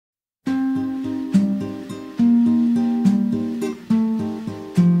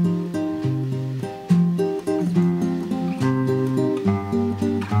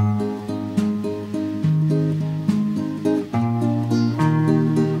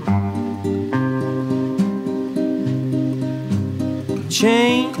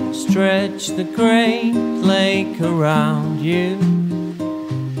chains stretch the great lake around you,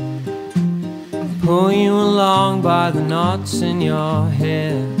 pull you along by the knots in your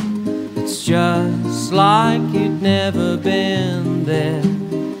hair. It's just like you'd never been there.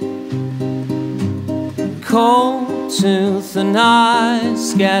 Cold tooth and eye,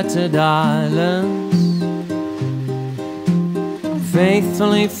 scattered islands,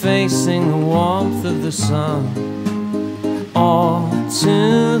 faithfully facing the warmth of the sun, all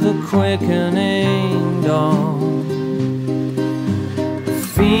to the quickening dawn.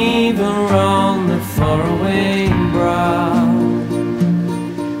 Fever on the faraway brow,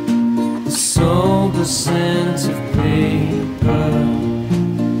 the sober scent of paper,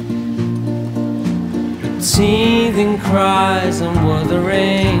 the teething cries and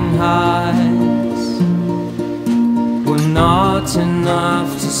wuthering highs were not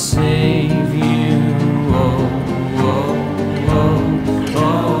enough to save you. Oh, oh, oh,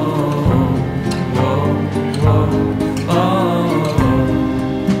 oh, oh, oh, oh.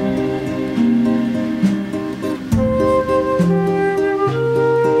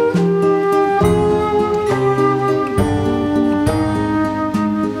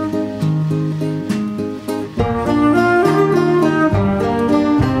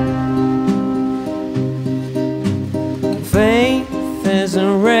 Faith is a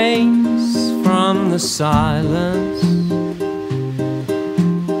race from the silence,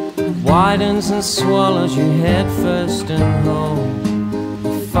 widens and swallows you head first and home.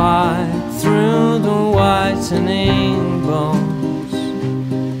 Fight through the whitening bones.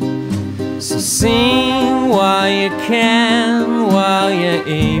 So sing while you can, while you're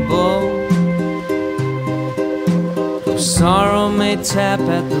able. Though sorrow may tap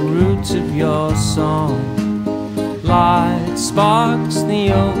at the roots of your song, light sparks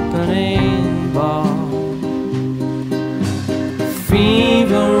the opening bar.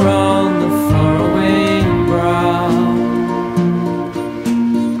 Fever on the faraway brow,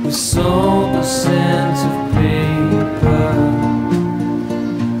 the sober scent of paper,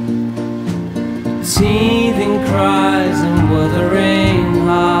 the teething cries and wuthering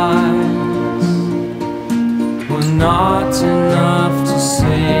highs were not enough to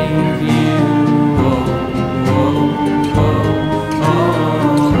save you.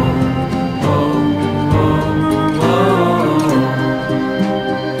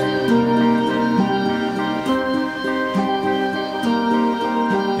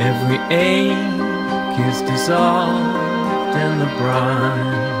 Every ache is dissolved in the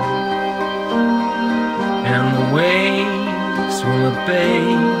brine, and the waves will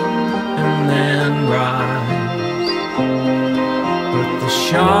abate and then rise. But the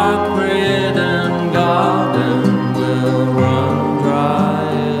sharp